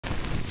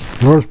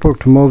The Lord spoke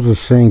to Moses,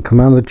 saying,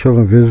 Command the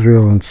children of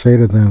Israel, and say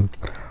to them,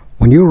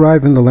 When you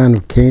arrive in the land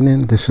of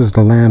Canaan, this is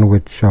the land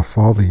which shall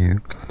follow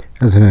you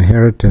as an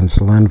inheritance,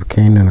 the land of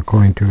Canaan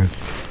according to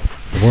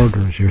its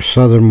borders. Your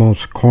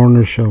southernmost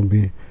corner shall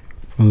be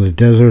from the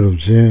desert of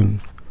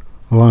Zin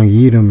along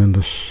Edom, and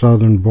the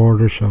southern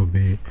border shall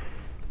be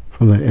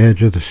from the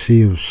edge of the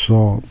Sea of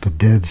Salt, the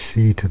Dead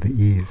Sea, to the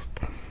east.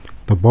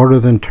 The border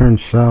then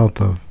turns south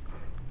of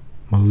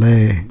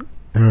Malay,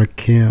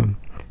 Arakim,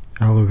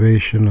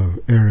 elevation of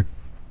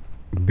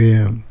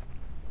Arabim,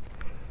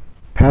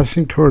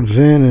 passing towards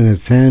Zin, and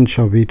its end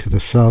shall be to the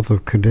south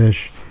of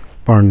Kadesh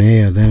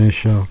Barnea. Then it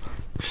shall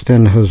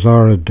extend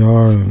Hazar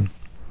Adar and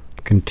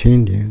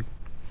continue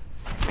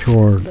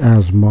toward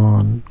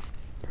Asmon.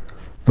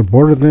 The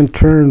border then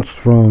turns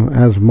from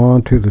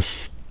Asmon to the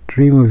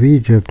stream of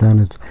Egypt, and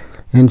its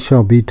end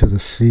shall be to the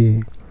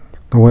sea.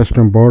 The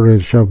western border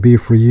shall be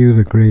for you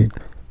the great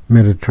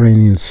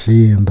Mediterranean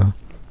Sea, and the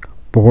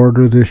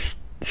border this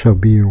shall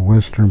be your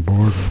western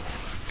border.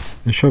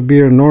 It shall be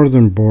your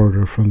northern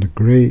border from the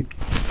great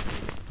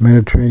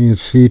Mediterranean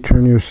Sea.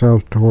 Turn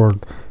yourselves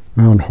toward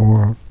Mount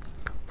Hor.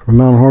 From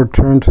Mount Hor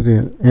turn to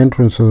the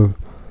entrance of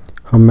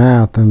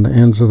Hamath, and the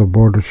ends of the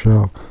border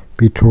shall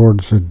be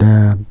towards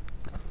Zedad.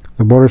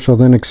 The border shall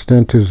then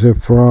extend to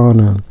Ziphron,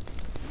 and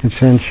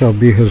its end shall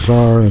be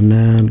Hazar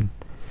Enan.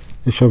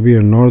 It shall be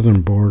your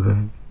northern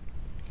border.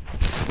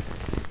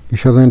 You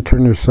shall then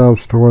turn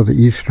yourselves toward the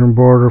eastern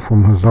border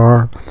from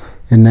Hazar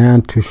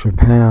Enan to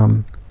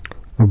Shepham.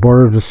 The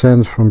border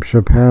descends from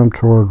Shepham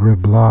toward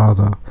Riblah,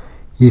 the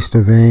east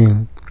of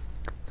Ain.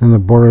 Then the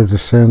border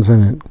descends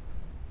and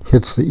it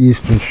hits the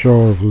eastern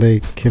shore of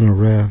Lake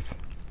Kinnereth.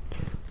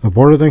 The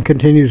border then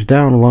continues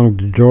down along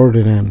the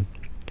Jordan, and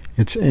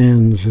its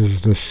ends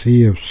is the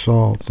Sea of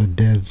Salt, the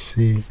Dead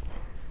Sea.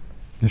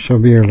 It shall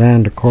be your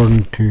land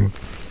according to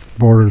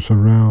borders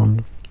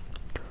around.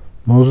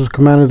 Moses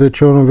commanded the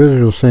children of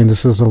Israel, saying,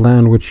 This is the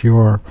land which you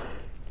are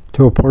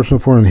to apportion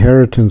for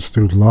inheritance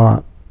through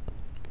lot,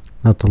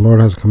 that the Lord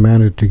has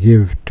commanded to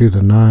give to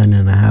the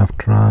 9.5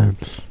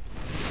 tribes.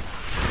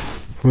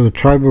 For the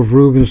tribe of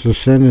Reuben's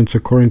descendants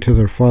according to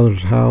their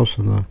father's house,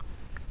 and the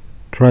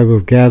tribe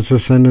of Gad's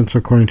descendants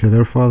according to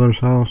their father's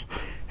house,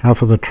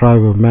 half of the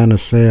tribe of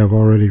Manasseh have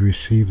already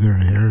received their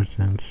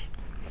inheritance.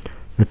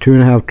 The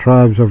 2.5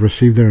 tribes have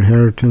received their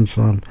inheritance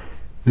on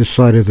this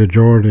side of the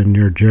Jordan,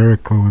 near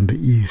Jericho, in the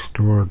east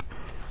toward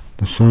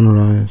the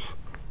sunrise.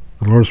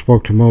 The Lord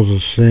spoke to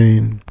Moses,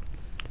 saying,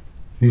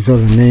 These are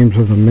the names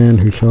of the men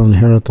who shall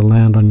inherit the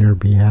land on your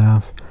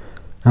behalf: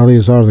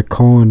 Eleazar the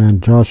Cohen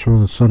and Joshua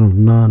the son of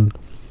Nun.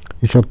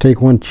 You shall take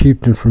one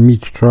chieftain from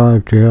each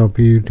tribe to help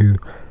you to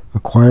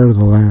acquire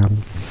the land.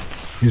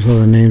 These are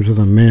the names of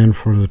the men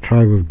for the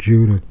tribe of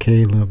Judah: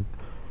 Caleb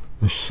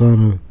the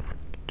son of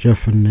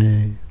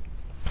Jephunneh.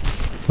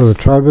 For the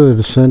tribe of the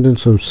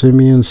descendants of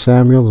Simeon,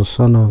 Samuel the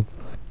son of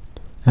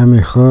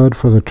Ammichud.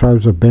 For the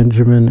tribes of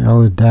Benjamin,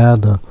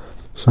 Elidad the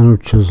son of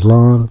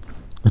Cheslon.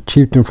 The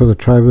chieftain for the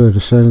tribe of the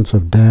descendants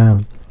of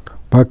Dan,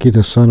 Buki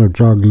the son of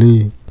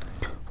Jogli.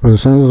 For the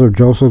descendants of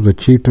Joseph, the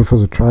chieftain for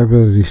the tribe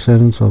of the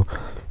descendants of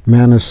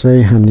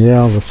Manasseh,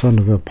 Haniel the son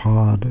of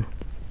Epod.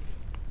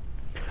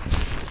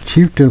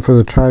 Chieftain for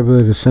the tribe of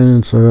the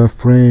descendants of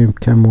Ephraim,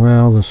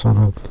 Kemuel the son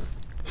of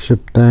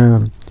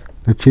Shiptan.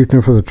 The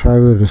chieftain for the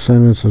tribe of the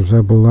descendants of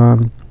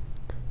Zebulun,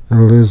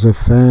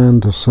 Elizaphan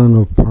the son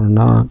of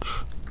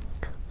Parnach.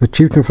 The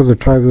chieftain for the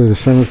tribe of the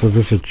descendants of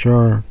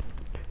Issachar,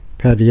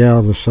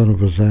 Padiel the son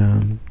of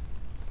Azan.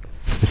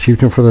 The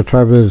chieftain for the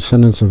tribe of the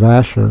descendants of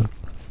Asher,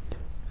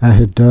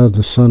 Ahidud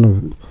the son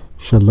of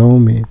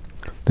Shalomi.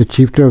 The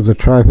chieftain of the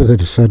tribe of the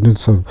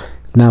descendants of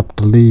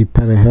Naphtali,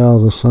 Pedahel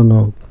the son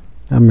of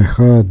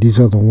Ammichud. These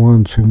are the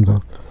ones whom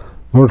the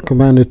Lord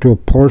commanded to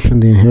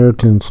apportion the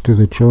inheritance to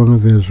the children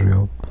of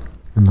Israel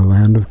in the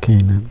land of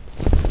Canaan.